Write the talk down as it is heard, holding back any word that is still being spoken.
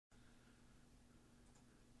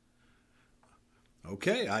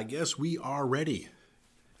Okay, I guess we are ready.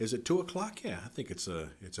 Is it 2 o'clock? Yeah, I think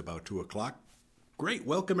it's about 2 o'clock. Great,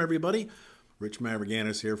 welcome everybody. Rich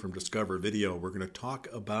Mavraganis here from Discover Video. We're going to talk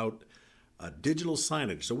about digital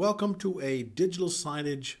signage. So welcome to a digital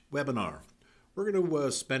signage webinar. We're going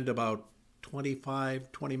to spend about 20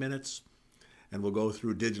 minutes and we'll go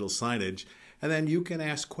through digital signage and then you can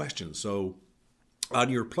ask questions. So on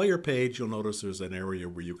your player page, you'll notice there's an area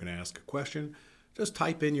where you can ask a question. Just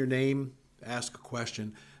type in your name, ask a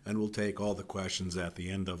question, and we'll take all the questions at the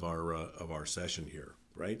end of our session here,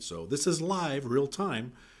 right? So this is live, real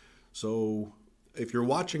time. So if you're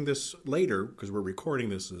watching this later, because we're recording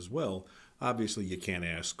this as well, obviously you can't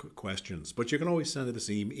ask questions, but you can always send us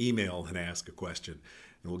an email and ask a question,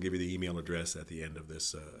 and we'll give you the email address at the end of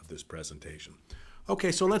this presentation.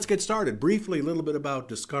 Okay, so let's get started. Briefly, a little bit about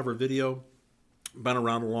Discover Video. Been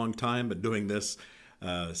around a long time, been doing this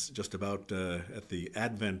just about at the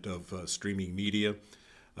advent of streaming media.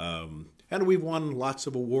 And we've won lots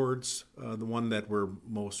of awards. The one that we're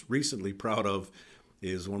most recently proud of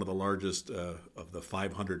is one of the largest of the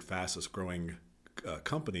 500 fastest growing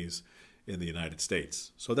companies in the United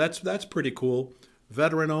States. So that's pretty cool.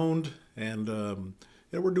 Veteran owned, and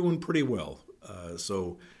we're doing pretty well.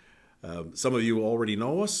 Some of you already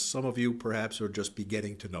know us. Some of you perhaps are just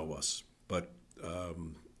beginning to know us. But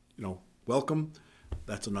welcome.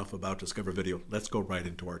 That's enough about Discover Video. Let's go right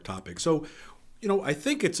into our topic. So, I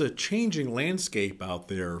think it's a changing landscape out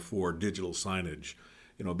there for digital signage.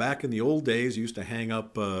 Back in the old days, you used to hang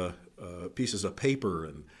up pieces of paper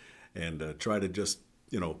and try to just,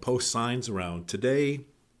 post signs around. Today,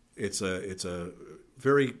 it's a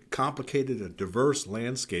very complicated and diverse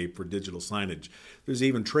landscape for digital signage. There's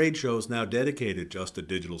even trade shows now dedicated just to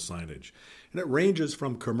digital signage. And it ranges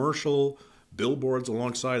from commercial billboards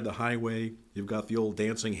alongside the highway. You've got the old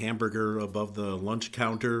dancing hamburger above the lunch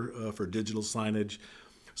counter for digital signage.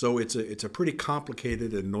 So it's a pretty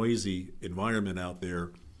complicated and noisy environment out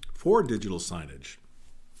there for digital signage.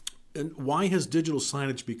 And why has digital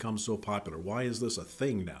signage become so popular? Why is this a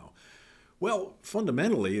thing now? Well,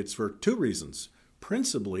 fundamentally, it's for two reasons.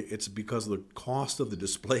 Principally, it's because the cost of the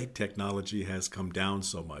display technology has come down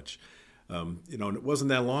so much. And it wasn't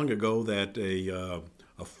that long ago that a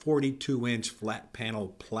 42-inch flat panel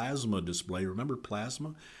plasma display, remember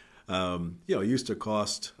plasma? Used to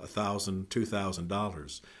cost $1,000,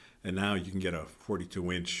 $2,000, and now you can get a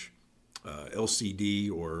 42-inch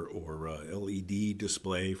LCD or LED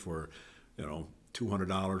display for $200,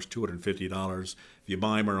 $250. If you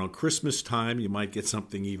buy them around Christmas time, you might get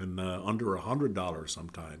something even under $100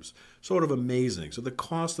 sometimes. Sort of amazing. So the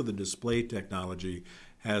cost of the display technology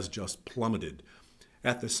has just plummeted.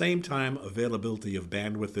 At the same time, availability of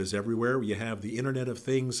bandwidth is everywhere. You have the Internet of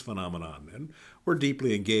Things phenomenon, and we're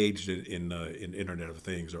deeply engaged in Internet of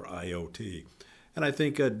Things, or IoT. And I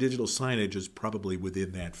think digital signage is probably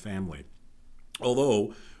within that family.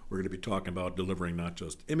 Although we're going to be talking about delivering not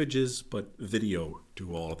just images, but video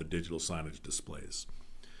to all of the digital signage displays.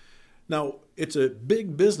 Now, it's a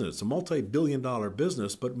big business, a multi-billion-dollar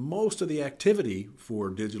business, but most of the activity for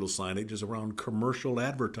digital signage is around commercial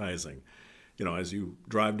advertising. As you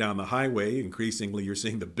drive down the highway, increasingly you're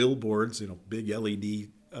seeing the billboards, big LED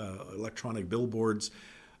electronic billboards.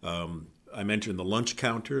 I mentioned the lunch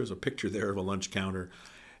counter. There's a picture there of a lunch counter.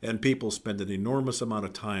 And people spend an enormous amount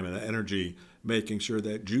of time and energy making sure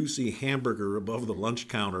that juicy hamburger above the lunch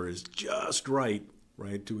counter is just right,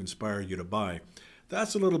 to inspire you to buy.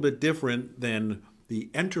 That's a little bit different than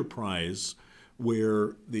the enterprise,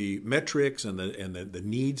 where the metrics and the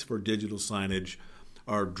needs for digital signage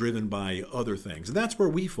are driven by other things. And that's where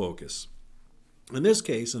we focus. In this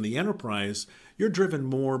case, in the enterprise, you're driven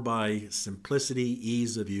more by simplicity,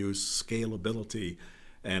 ease of use, scalability,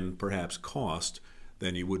 and perhaps cost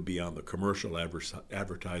than you would be on the commercial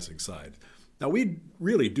advertising side. Now, we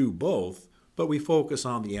really do both, but we focus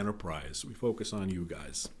on the enterprise. We focus on you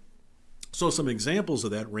guys. So some examples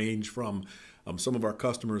of that range from some of our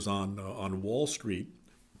customers on Wall Street,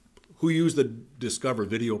 who use the Discover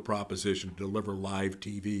Video proposition to deliver live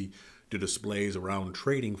TV to displays around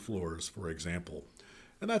trading floors, for example.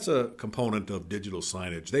 And that's a component of digital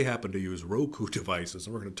signage. They happen to use Roku devices,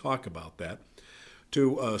 and we're going to talk about that.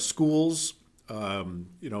 To schools,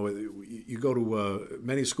 you go to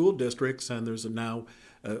many school districts, and there's now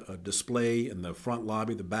a display in the front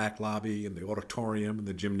lobby, the back lobby, in the auditorium, in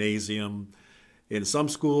the gymnasium. In some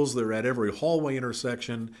schools, they're at every hallway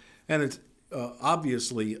intersection, and it's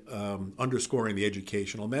obviously underscoring the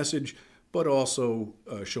educational message, but also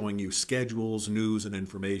showing you schedules, news, and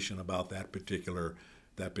information about that particular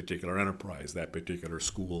enterprise, that particular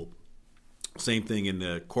school. Same thing in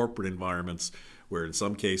the corporate environments where in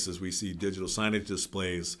some cases we see digital signage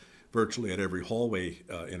displays virtually at every hallway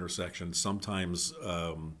intersection, sometimes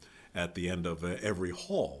at the end of every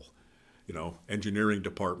hall, engineering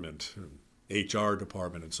department, HR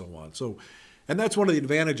department, and so on. So, and that's one of the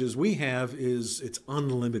advantages we have is it's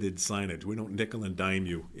unlimited signage. We don't nickel and dime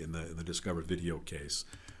you in the Discover Video case.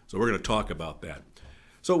 So we're going to talk about that.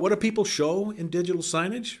 So what do people show in digital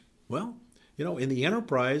signage? Well, in the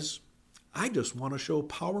enterprise, I just want to show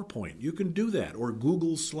PowerPoint. You can do that, or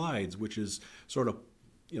Google Slides, which is sort of,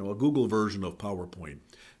 a Google version of PowerPoint.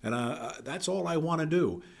 And that's all I want to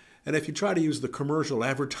do. And if you try to use the commercial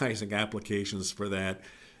advertising applications for that,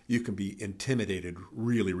 you can be intimidated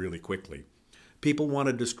really, really quickly. People want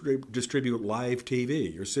to distribute live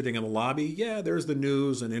TV. You're sitting in the lobby. Yeah, there's the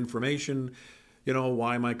news and information,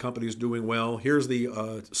 why my company is doing well. Here's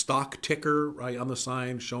the stock ticker right on the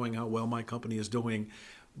sign showing how well my company is doing.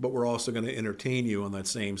 But we're also going to entertain you on that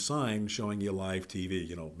same sign showing you live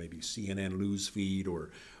TV, maybe CNN news feed or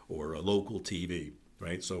a local TV,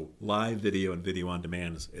 right? So live video and video on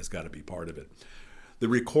demand has got to be part of it. The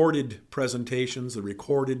recorded presentations, the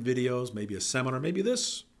recorded videos, maybe a seminar, maybe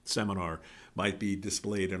this seminar might be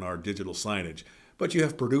displayed in our digital signage. But you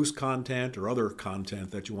have produced content or other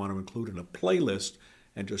content that you want to include in a playlist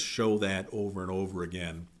and just show that over and over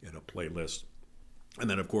again in a playlist. And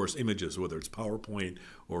then, of course, images, whether it's PowerPoint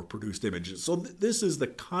or produced images. So this is the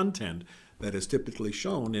content that is typically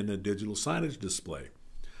shown in a digital signage display.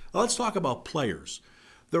 Now, let's talk about players.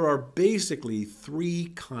 There are basically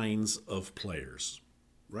three kinds of players,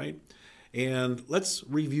 right? And let's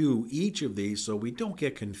review each of these so we don't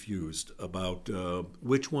get confused about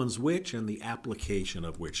which one's which and the application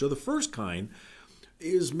of which. So the first kind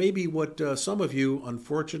is maybe what some of you,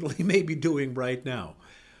 unfortunately, may be doing right now.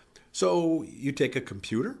 So you take a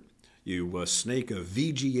computer, you snake a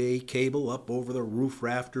VGA cable up over the roof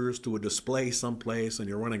rafters to a display someplace, and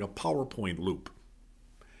you're running a PowerPoint loop.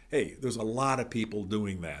 Hey, there's a lot of people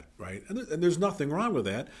doing that, right? And there's nothing wrong with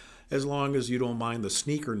that as long as you don't mind the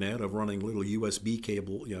sneaker net of running little USB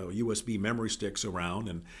cable, USB memory sticks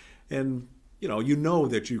around, and you know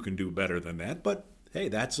that you can do better than that. But hey,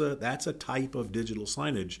 that's a type of digital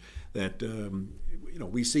signage that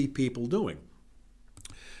we see people doing.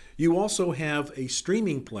 You also have a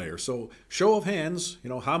streaming player. So show of hands,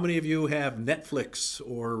 how many of you have Netflix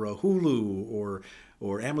or Hulu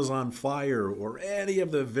or Amazon Fire or any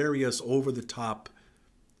of the various over-the-top,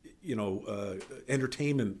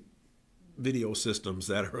 entertainment video systems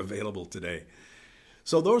that are available today?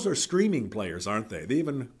 So those are streaming players, aren't they? They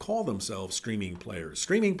even call themselves streaming players.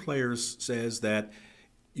 Streaming players says that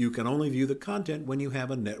you can only view the content when you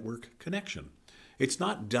have a network connection. It's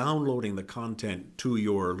not downloading the content to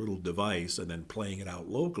your little device and then playing it out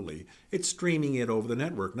locally. It's streaming it over the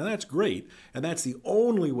network. Now that's great, and that's the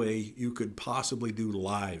only way you could possibly do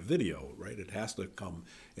live video, right? It has to come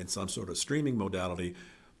in some sort of streaming modality.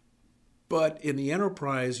 But in the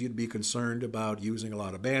enterprise, you'd be concerned about using a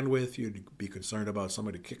lot of bandwidth. You'd be concerned about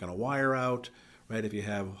somebody kicking a wire out, right? If you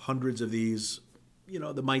have hundreds of these,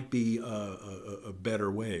 there might be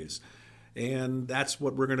better ways. And that's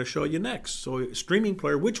what we're going to show you next. So streaming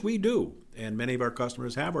player, which we do, and many of our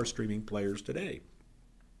customers have our streaming players today.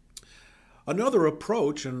 Another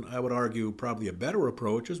approach, and I would argue probably a better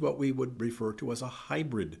approach, is what we would refer to as a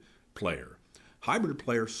hybrid player. Hybrid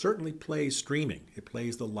player certainly plays streaming. It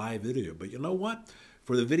plays the live video. But you know what?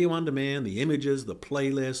 For the video on demand, the images, the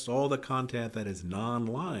playlists, all the content that is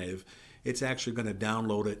non-live, it's actually going to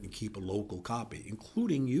download it and keep a local copy,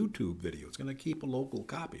 including YouTube video. It's going to keep a local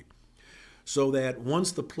copy. So that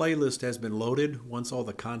once the playlist has been loaded, once all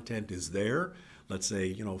the content is there, let's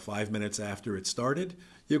say, 5 minutes after it started,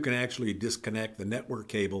 you can actually disconnect the network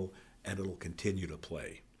cable and it'll continue to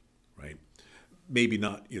play, right? Maybe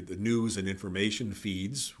not the news and information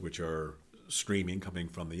feeds, which are streaming coming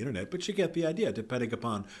from the internet, but you get the idea. Depending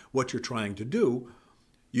upon what you're trying to do,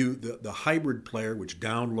 the hybrid player, which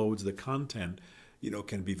downloads the content,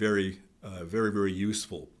 can be very, very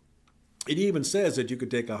useful. It even says that you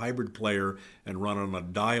could take a hybrid player and run on a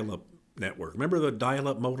dial-up network. Remember the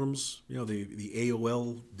dial-up modems, the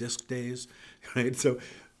AOL disk days, right? So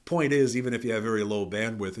point is, even if you have very low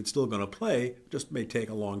bandwidth, it's still going to play. Just may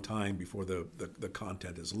take a long time before the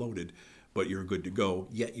content is loaded, but you're good to go.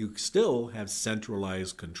 Yet you still have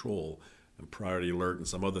centralized control and priority alert and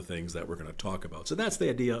some other things that we're going to talk about. So that's the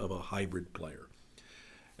idea of a hybrid player.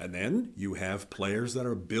 And then you have players that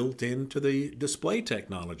are built into the display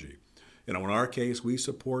technology. In our case, we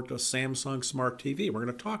support a Samsung Smart TV. We're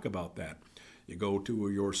going to talk about that. You go to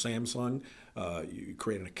your Samsung, you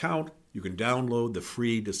create an account, you can download the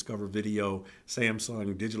free Discover Video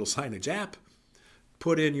Samsung Digital Signage app,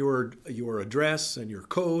 put in your address and your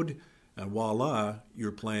code, and voila,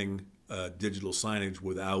 you're playing digital signage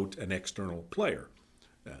without an external player.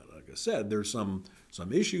 Like I said, there's some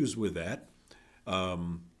issues with that,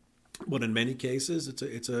 but in many cases,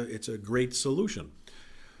 it's a great solution.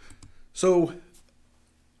 So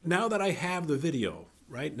now that I have the video,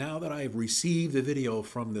 right? Now that I've received the video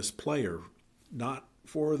from this player, not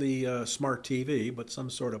for the smart TV, but some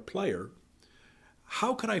sort of player,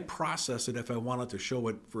 how could I process it if I wanted to show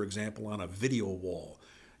it, for example, on a video wall?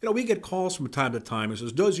 You know, we get calls from time to time. It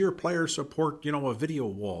says, does your player support, you know, a video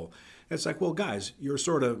wall? And it's like, well, guys, you're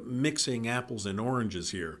sort of mixing apples and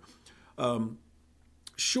oranges here.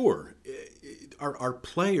 Sure, our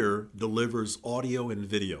player delivers audio and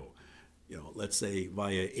video, you know, let's say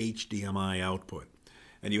via HDMI output.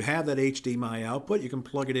 And you have that HDMI output, you can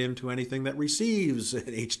plug it into anything that receives an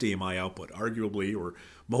HDMI output, arguably or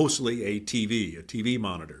mostly a TV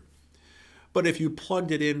monitor. But if you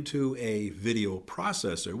plugged it into a video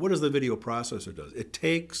processor, what does the video processor do? It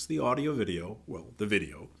takes the audio video, well, the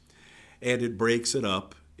video, and it breaks it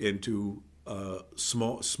up into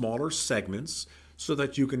smaller segments so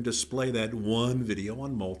that you can display that one video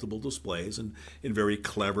on multiple displays and in very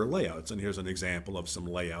clever layouts. And here's an example of some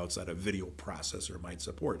layouts that a video processor might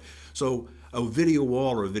support. So a video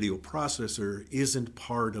wall or a video processor isn't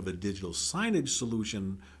part of a digital signage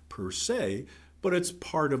solution per se, but it's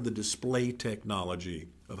part of the display technology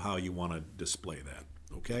of how you want to display that,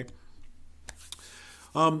 okay?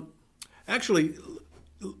 Actually,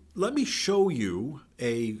 let me show you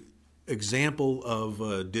a example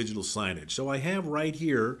of digital signage. So I have right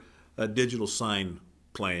here a digital sign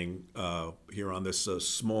playing here on this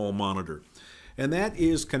small monitor. And that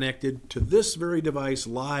is connected to this very device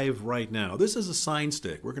live right now. This is a sign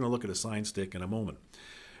stick. We're going to look at a sign stick in a moment.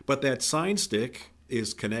 But that sign stick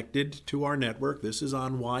is connected to our network. This is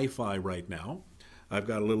on Wi-Fi right now. I've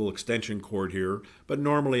got a little extension cord here, but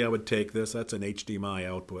normally I would take this. That's an HDMI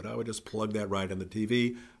output. I would just plug that right in the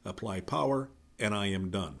TV, apply power, and I am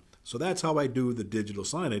done. So that's how I do the digital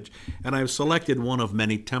signage, and I've selected one of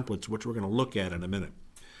many templates, which we're going to look at in a minute.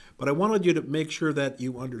 But I wanted you to make sure that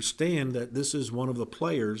you understand that this is one of the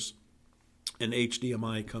players, and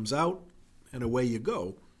HDMI comes out, and away you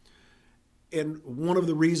go. And one of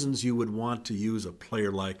the reasons you would want to use a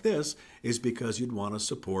player like this is because you'd want to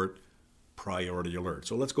support priority alert.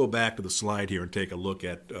 So let's go back to the slide here and take a look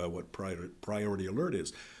at what priority alert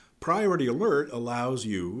is. Priority alert allows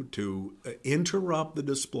you to interrupt the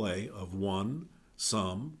display of one,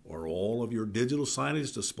 some, or all of your digital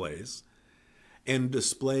signage displays and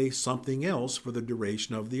display something else for the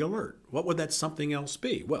duration of the alert. What would that something else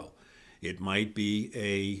be? Well, it might be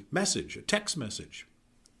a message, a text message.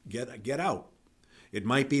 Get out. It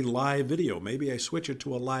might be live video. Maybe I switch it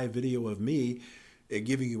to a live video of me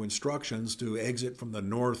giving you instructions to exit from the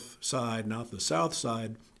north side, not the south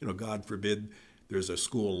side. You know, God forbid there's a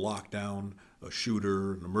school lockdown, a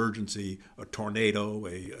shooter, an emergency, a tornado,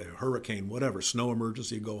 a hurricane, whatever, snow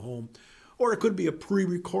emergency, go home. Or it could be a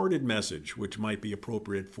pre-recorded message, which might be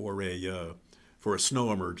appropriate for a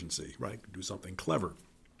snow emergency, right? Do something clever.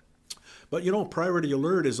 But you know, priority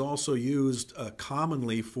alert is also used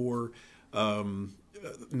commonly for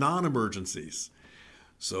non-emergencies.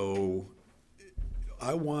 So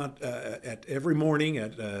I want, at every morning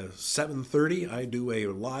at 7:30, I do a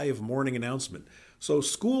live morning announcement. So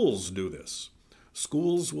schools do this.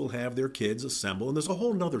 Schools will have their kids assemble, and there's a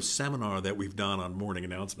whole nother seminar that we've done on morning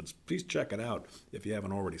announcements. Please check it out if you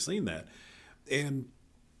haven't already seen that. And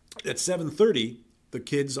at 7:30, the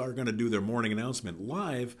kids are going to do their morning announcement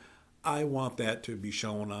live. I want that to be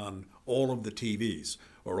shown on all of the TVs,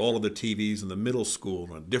 or all of the TVs in the middle school,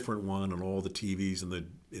 and a different one, and all the TVs in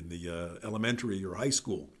the elementary or high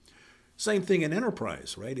school. Same thing in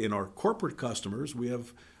enterprise, right? In our corporate customers, we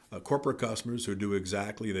have corporate customers who do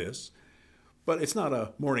exactly this. But it's not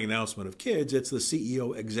a morning announcement of kids, it's the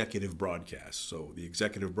CEO executive broadcast. So the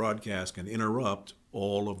executive broadcast can interrupt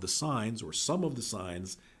all of the signs or some of the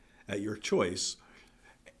signs at your choice,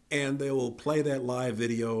 and they will play that live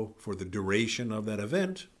video for the duration of that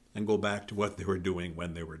event and go back to what they were doing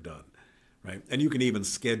when they were done, right? And you can even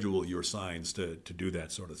schedule your signs to do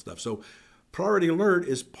that sort of stuff. So priority alert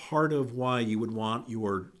is part of why you would want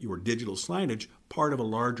your digital signage part of a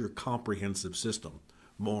larger comprehensive system.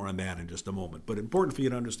 More on that in just a moment, but important for you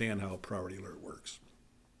to understand how priority alert works.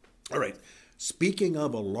 All right, speaking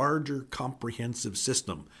of a larger comprehensive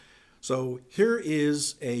system, so here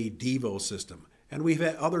is a Devo system, and we've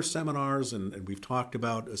had other seminars and we've talked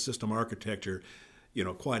about a system architecture, you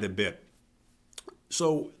know, quite a bit.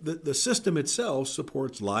 So the system itself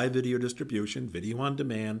supports live video distribution, video on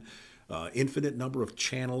demand, infinite number of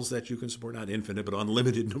channels that you can support, not infinite, but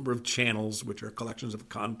unlimited number of channels, which are collections of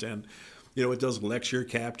content. It does lecture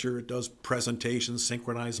capture, it does presentations,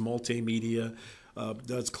 synchronized multimedia,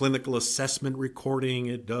 does clinical assessment recording,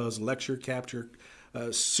 it does lecture capture,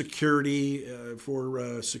 security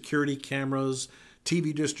for security cameras,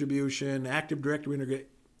 TV distribution, Active Directory integration,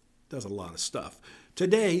 does a lot of stuff.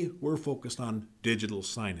 Today, we're focused on digital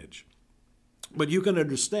signage. But you can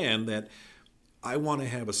understand that I want to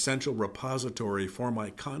have a central repository for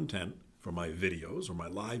my content, for my videos or my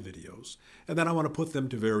live videos, and then I want to put them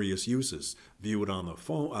to various uses. View it on the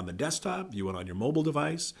phone, on the desktop, view it on your mobile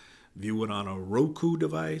device, view it on a Roku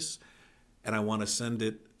device, and I want to send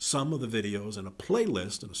it some of the videos in a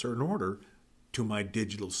playlist in a certain order to my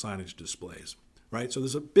digital signage displays, right? So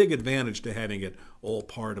there's a big advantage to having it all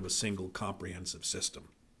part of a single comprehensive system.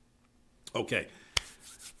 Okay.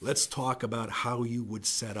 Let's talk about how you would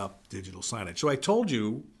set up digital signage. So I told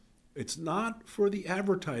you it's not for the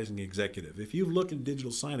advertising executive. If you look at digital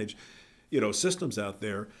signage, systems out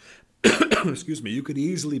there, excuse me, you could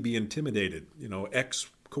easily be intimidated. X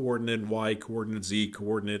coordinate, Y coordinate, Z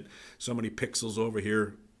coordinate, so many pixels over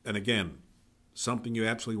here. And again, something you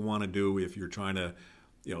absolutely want to do if you're trying to,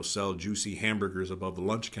 sell juicy hamburgers above the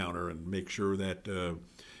lunch counter and make sure that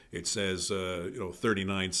it says,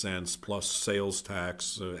 39 cents plus sales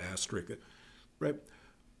tax, asterisk, right?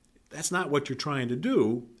 That's not what you're trying to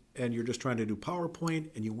do, and you're just trying to do PowerPoint,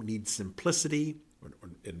 and you need simplicity or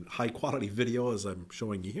in high-quality video, as I'm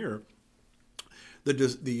showing you here. The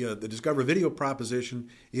Discover Video proposition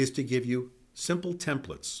is to give you simple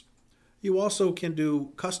templates. You also can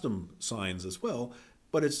do custom signs as well,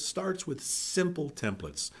 but it starts with simple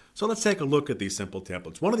templates. So let's take a look at these simple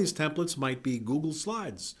templates. One of these templates might be Google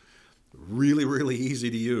Slides. Really, really easy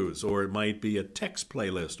to use. Or it might be a text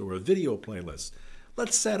playlist or a video playlist.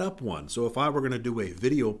 Let's set up one. So if I were going to do a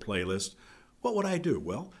video playlist, what would I do?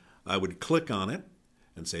 Well, I would click on it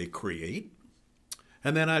and say Create.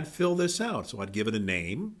 And then I'd fill this out. So I'd give it a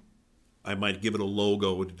name. I might give it a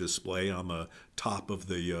logo to display on the top of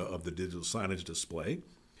the digital signage display.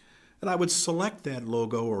 And I would select that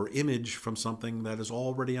logo or image from something that is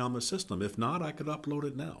already on the system. If not, I could upload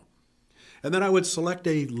it now. And then I would select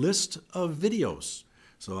a list of videos.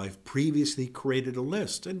 So I've previously created a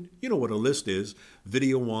list. And you know what a list is.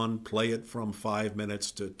 Video 1, play it from 5 minutes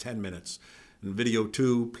to 10 minutes. And video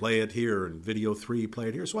 2, play it here. And video 3, play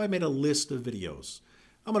it here. So I made a list of videos.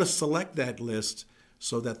 I'm going to select that list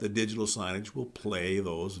so that the digital signage will play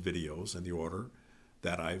those videos in the order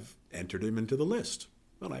that I've entered them into the list.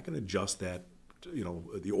 Well, I can adjust that,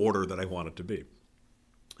 the order that I want it to be.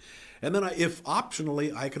 And then if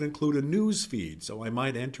optionally, I could include a news feed. So I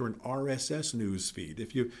might enter an RSS news feed.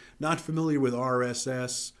 If you're not familiar with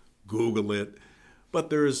RSS, Google it.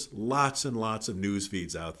 But there's lots and lots of news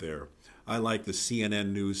feeds out there. I like the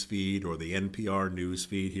CNN news feed or the NPR news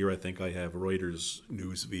feed. Here I think I have Reuters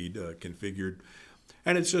news feed configured.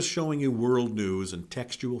 And it's just showing you world news in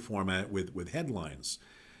textual format with headlines.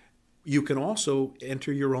 You can also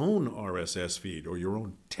enter your own RSS feed or your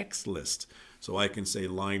own text list. So I can say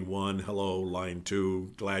line 1, hello, line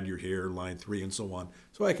 2, glad you're here, line 3, and so on.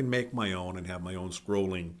 So I can make my own and have my own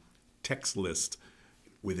scrolling text list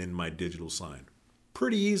within my digital sign.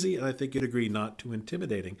 Pretty easy, and I think you'd agree not too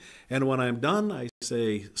intimidating. And when I'm done, I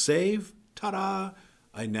say save, ta-da!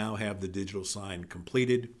 I now have the digital sign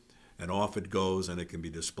completed, and off it goes, and it can be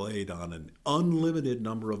displayed on an unlimited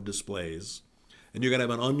number of displays. And you're going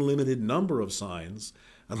to have an unlimited number of signs,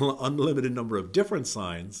 an unlimited number of different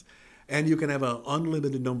signs, and you can have an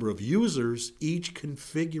unlimited number of users, each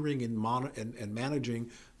configuring and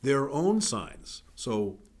managing their own signs.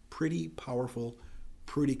 So pretty powerful,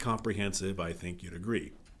 pretty comprehensive, I think you'd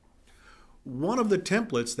agree. One of the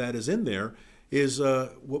templates that is in there is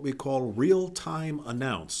what we call real-time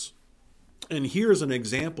announce. And here's an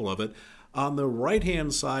example of it. On the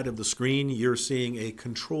right-hand side of the screen, you're seeing a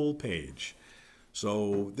control page.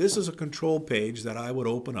 So this is a control page that I would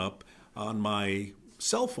open up on my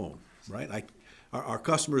cell phone, right? Our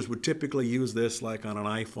customers would typically use this like on an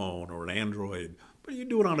iPhone or an Android, but you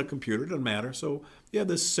do it on a computer, it doesn't matter. So you have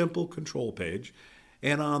this simple control page.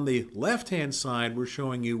 And on the left-hand side, we're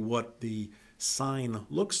showing you what the sign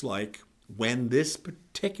looks like when this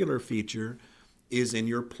particular feature is in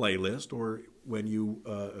your playlist or when you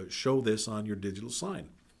show this on your digital sign.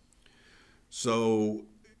 So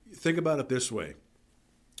think about it this way.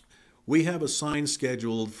 We have a sign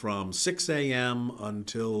scheduled from 6 a.m.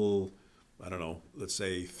 until, I don't know, let's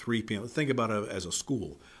say 3 p.m. Think about it as a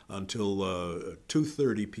school, until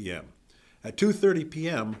 2:30 p.m. At 2:30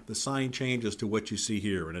 p.m., the sign changes to what you see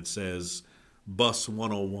here, and it says Bus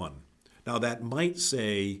 101. Now, that might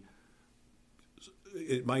say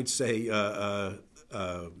it might say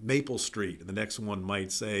Maple Street, and the next one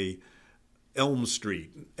might say Elm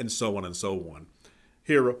Street, and so on and so on.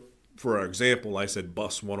 Here, for our example, I said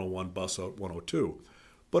bus 101, bus 102.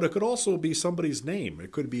 But it could also be somebody's name.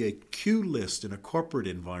 It could be a queue list in a corporate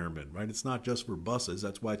environment, right? It's not just for buses.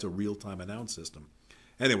 That's why it's a real-time announce system.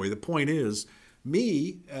 Anyway, the point is,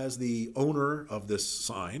 me, as the owner of this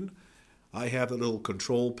sign, I have a little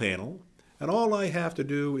control panel, and all I have to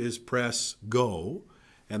do is press go,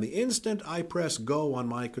 and the instant I press go on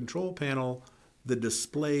my control panel, the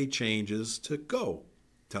display changes to go,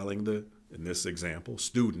 telling the, in this example,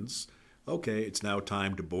 students, okay, it's now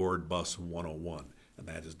time to board bus 101. And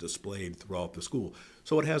that is displayed throughout the school.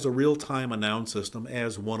 So it has a real-time announce system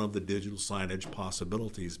as one of the digital signage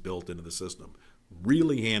possibilities built into the system.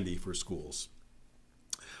 Really handy for schools.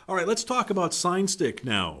 All right, let's talk about SignStick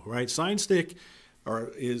now. Right, SignStick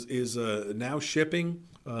is now shipping.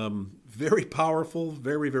 Very powerful,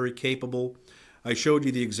 very, very capable. I showed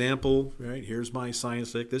you the example. Right, here's my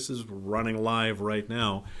SignStick. This is running live right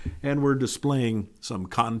now, and we're displaying some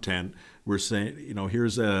content. We're saying, you know,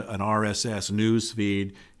 here's an RSS news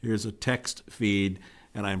feed, here's a text feed,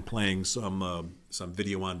 and I'm playing some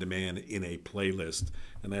video on demand in a playlist,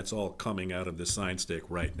 and that's all coming out of the SignStick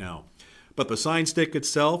right now. But the SignStick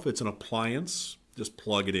itself, it's an appliance. Just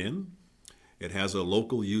plug it in. It has a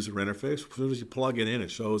local user interface. As soon as you plug it in,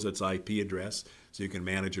 it shows its IP address, so you can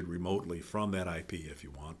manage it remotely from that IP if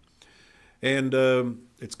you want. And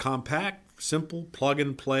it's compact, simple, plug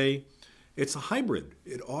and play. It's a hybrid.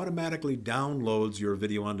 It automatically downloads your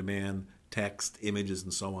video on demand, text, images,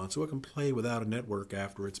 and so on, so it can play without a network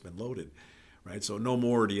after it's been loaded, right? So no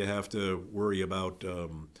more do you have to worry about,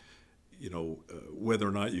 whether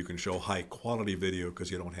or not you can show high quality video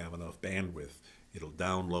because you don't have enough bandwidth. It'll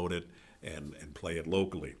download it and play it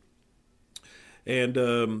locally. And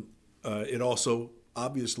it also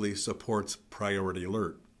obviously supports priority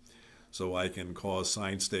alert. So I can cause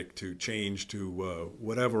SignStick to change to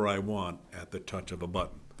whatever I want at the touch of a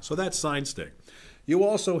button. So that's SignStick. You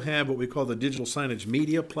also have what we call the Digital Signage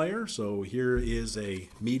Media Player. So here is a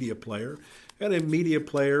media player. And a media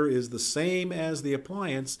player is the same as the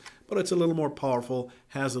appliance, but it's a little more powerful,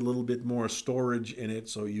 has a little bit more storage in it,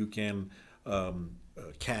 so you can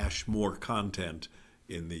cache more content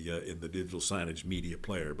in the Digital Signage Media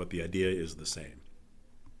Player. But the idea is the same,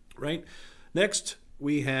 right? Next,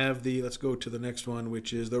 we have let's go to the next one,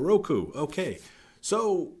 which is the Roku. Okay,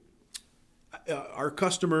 so our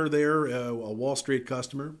customer there, a Wall Street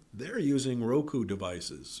customer, they're using Roku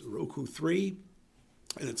devices, Roku 3,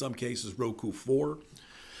 and in some cases Roku 4.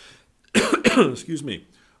 Excuse me.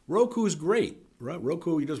 Roku's great, right?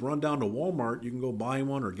 Roku, you just run down to Walmart, you can go buy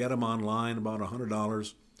one or get them online, about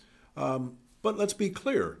 $100. But let's be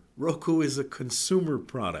clear, Roku is a consumer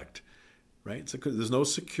product, right? There's no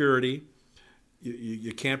security.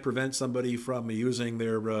 You can't prevent somebody from using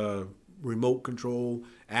their remote control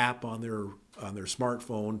app on their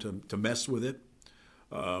smartphone to mess with it.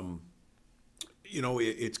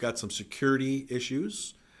 It's got some security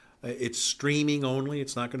issues. It's streaming only.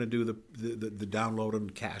 It's not going to do the download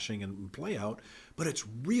and caching and play out, but it's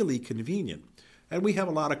really convenient. And we have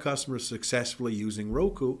a lot of customers successfully using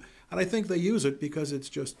Roku, and I think they use it because it's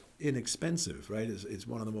just inexpensive, right? It's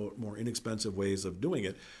one of the more inexpensive ways of doing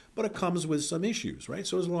it, but it comes with some issues, right?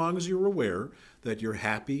 So as long as you're aware that you're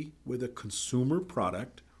happy with a consumer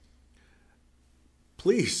product,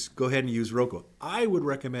 please go ahead and use Roku. I would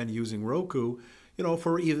recommend using Roku,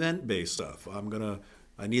 for event-based stuff.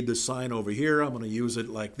 I need this sign over here. I'm going to use it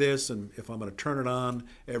like this, and if I'm going to turn it on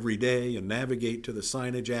every day and navigate to the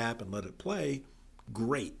signage app and let it play,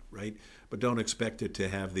 great, right? But don't expect it to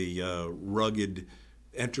have the rugged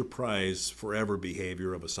enterprise forever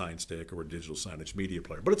behavior of a SignStick or a digital signage media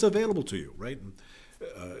player. But it's available to you, right?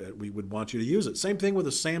 And we would want you to use it. Same thing with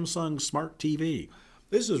a Samsung Smart TV.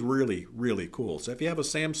 This is really, really cool. So if you have a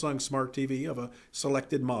Samsung Smart TV of a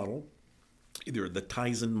selected model, either the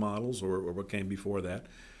Tizen models or what came before that,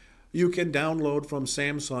 you can download from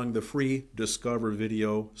Samsung the free Discover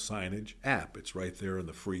Video Signage app. It's right there in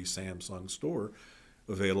the free Samsung store,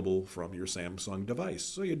 available from your Samsung device.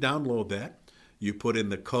 So you download that, you put in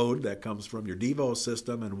the code that comes from your Devo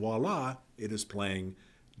system, and voila, it is playing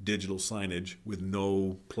digital signage with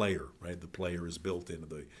no player, right? The player is built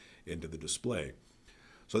into the display.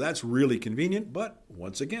 So that's really convenient, but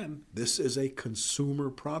once again, this is a consumer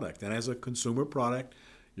product. And as a consumer product,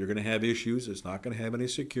 you're going to have issues. It's not going to have any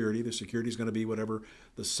security. The security is going to be whatever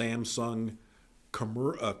the Samsung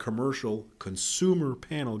commercial consumer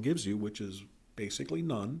panel gives you, which is basically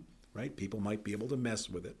none, right? People might be able to mess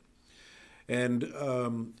with it.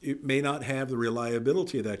 and it may not have the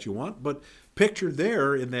reliability that you want. But pictured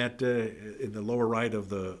there in that in the lower right of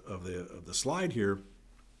the slide here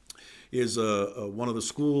is one of the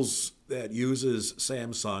schools that uses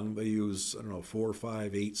Samsung. They use, I don't know, 4,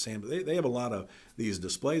 5, 8 Samsung. They have a lot of these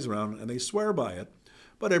displays around, and they swear by it.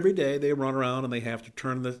 But every day they run around and they have to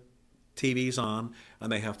turn the TVs on,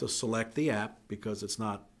 and they have to select the app because it's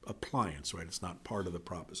not appliance, right? It's not part of the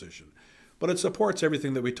proposition. But it supports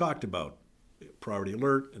everything that we talked about, priority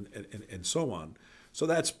alert and so on. So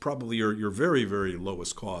that's probably your very, very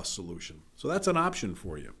lowest cost solution. So that's an option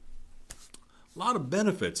for you. A lot of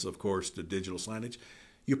benefits, of course, to digital signage.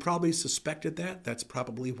 You probably suspected that. That's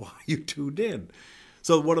probably why you tuned in.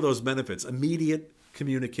 So what are those benefits? Immediate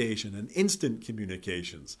communication and instant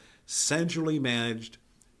communications, centrally managed,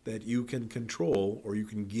 that you can control, or you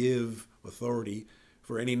can give authority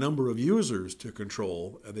for any number of users to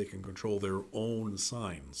control, and they can control their own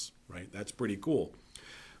signs, right? That's pretty cool.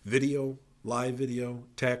 Video, live video,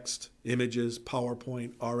 text, images,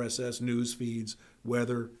 PowerPoint, RSS, news feeds,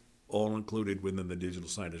 weather, all included within the digital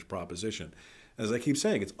signage proposition. As I keep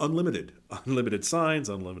saying, it's unlimited. Unlimited signs,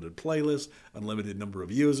 unlimited playlists, unlimited number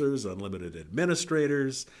of users, unlimited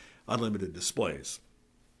administrators, unlimited displays.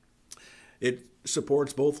 It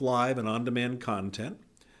supports both live and on-demand content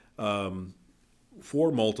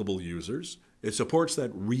for multiple users. It supports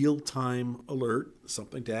that real-time alert,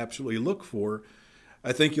 something to absolutely look for.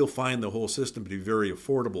 I think you'll find the whole system to be very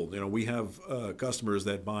affordable. You know, we have customers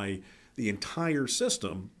that buy the entire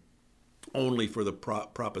system only for the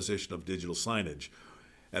proposition of digital signage.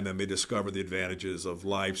 And then they discover the advantages of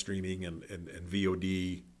live streaming and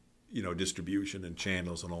VOD, you know, distribution and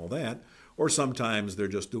channels and all that. Or sometimes they're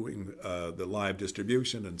just doing the live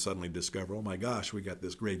distribution and suddenly discover, oh my gosh, we got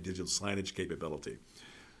this great digital signage capability.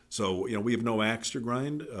 So, you know, we have no axe to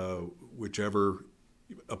grind. Whichever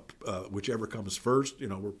comes first, you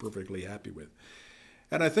know, we're perfectly happy with.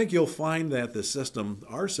 And I think you'll find that the system,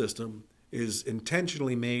 our system, is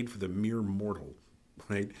intentionally made for the mere mortal,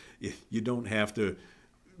 right? You don't have to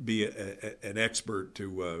be an expert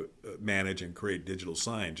to manage and create digital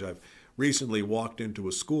signage. I've recently walked into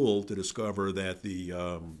a school to discover that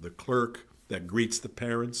the clerk that greets the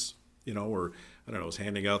parents, you know, or I don't know, is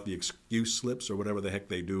handing out the excuse slips or whatever the heck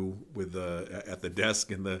they do with at the desk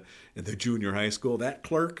in the junior high school. That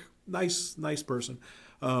clerk, nice person.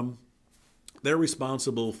 They're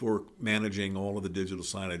responsible for managing all of the digital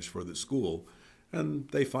signage for the school, and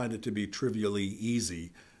they find it to be trivially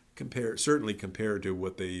easy, certainly compared to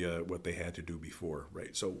what they had to do before,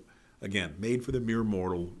 right? So again, made for the mere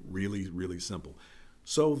mortal, really, really simple.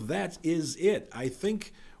 So that is it. I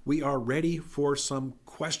think we are ready for some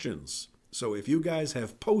questions. So if you guys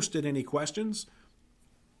have posted any questions,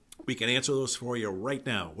 we can answer those for you right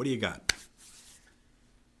now. What do you got?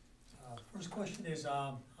 First question is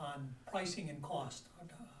on pricing and cost.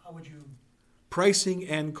 How would you? Pricing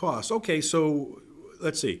and cost. Okay, so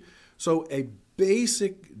let's see. So a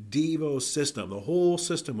basic Devo system, the whole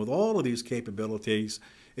system with all of these capabilities,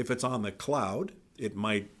 if it's on the cloud, it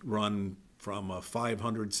might run from $500,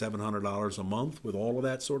 $700 a month with all of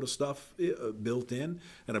that sort of stuff built in.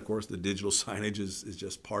 And of course, the digital signage is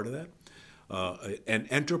just part of that. An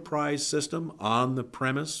enterprise system on the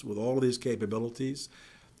premise with all of these capabilities,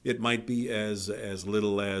 it might be as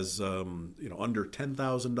little as under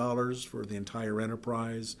 $10,000 for the entire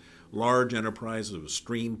enterprise. Large enterprises with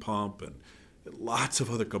stream pump and lots of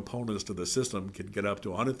other components to the system can get up to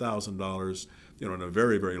 $100,000, in a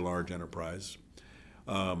very, very large enterprise.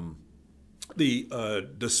 The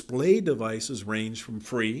display devices range from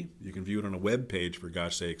free, you can view it on a web page for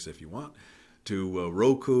gosh sakes if you want, to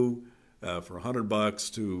Roku for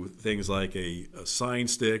 $100, to things like a sign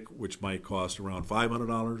stick, which might cost around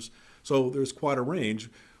 $500. So there's quite a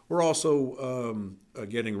range. We're also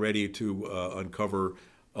getting ready to uncover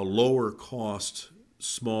a lower cost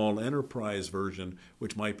small enterprise version,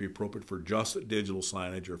 which might be appropriate for just digital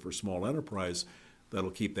signage or for small enterprise, that'll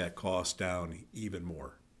keep that cost down even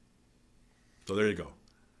more. So there you go.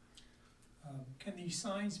 Can these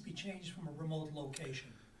signs be changed from a remote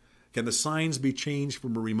location? Can the signs be changed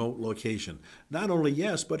from a remote location? Not only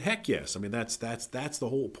yes, but heck yes. I mean, that's the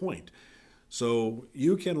whole point. So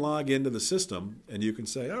you can log into the system and you can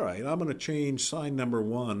say, all right, I'm going to change sign number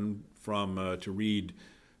 1 from to read,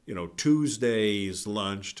 Tuesday's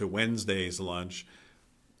lunch to Wednesday's lunch,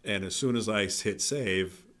 and as soon as I hit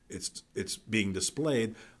save, it's being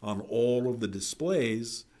displayed on all of the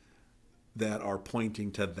displays that are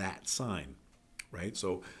pointing to that sign, right?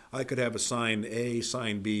 So I could have a sign A,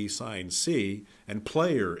 sign B, sign C, and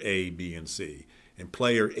player A, B, and C. And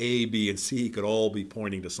player A, B, and C could all be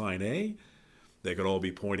pointing to sign A, They could all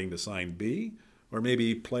be pointing to sign B, or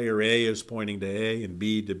maybe player A is pointing to A and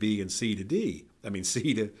B to B and C to D. I mean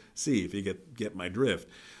C to C, if you get my drift.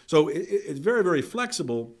 So it's very, very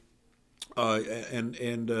flexible,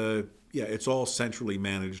 yeah, it's all centrally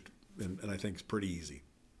managed, and I think it's pretty easy.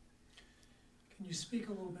 Can you speak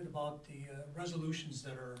a little bit about the resolutions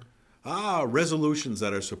that are? Resolutions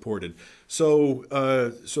that are supported. So,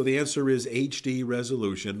 so the answer is HD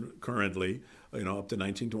resolution currently, up to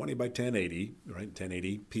 1920 by 1080, right?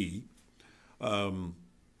 1080p.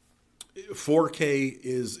 4K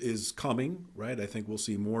is coming, right? I think we'll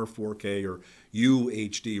see more 4K or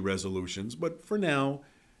UHD resolutions, but for now,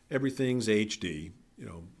 everything's HD.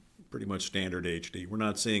 Pretty much standard HD. We're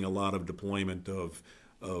not seeing a lot of deployment of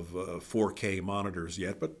 4K monitors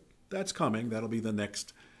yet, but that's coming. That'll be the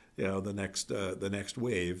next. The next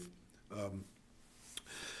wave.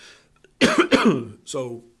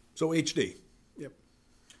 So HD. Yep.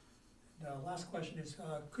 The last question is,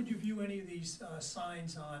 could you view any of these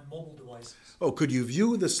signs on mobile devices? Oh, could you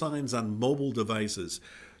view the signs on mobile devices?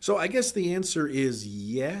 So I guess the answer is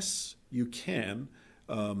yes, you can.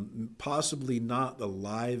 Possibly not the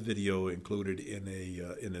live video included in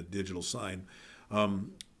a digital sign,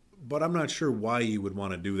 but I'm not sure why you would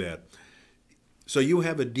want to do that. So you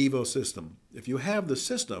have a Devo system. If you have the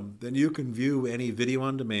system, then you can view any video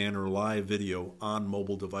on demand or live video on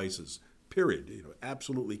mobile devices, period.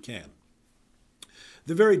 Absolutely can.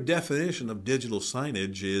 The very definition of digital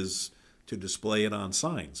signage is to display it on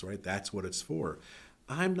signs, right? That's what it's for.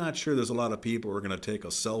 I'm not sure there's a lot of people who are going to take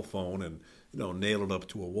a cell phone and nail it up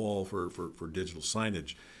to a wall for digital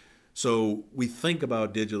signage. So we think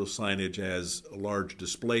about digital signage as a large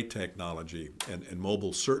display technology, and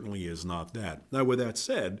mobile certainly is not that. Now, with that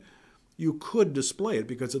said, you could display it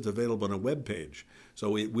because it's available on a web page.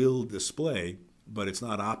 So it will display, but it's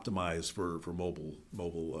not optimized for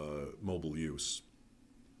mobile use.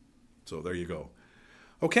 So there you go.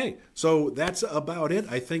 Okay, so that's about it.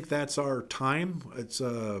 I think that's our time. It's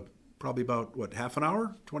probably about, half an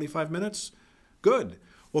hour, 25 minutes? Good.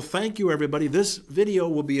 Well, thank you, everybody. This video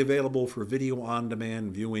will be available for video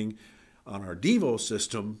on-demand viewing on our Devo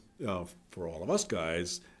system for all of us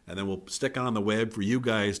guys, and then we'll stick on the web for you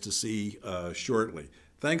guys to see shortly.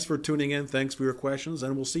 Thanks for tuning in. Thanks for your questions,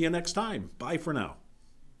 and we'll see you next time. Bye for now.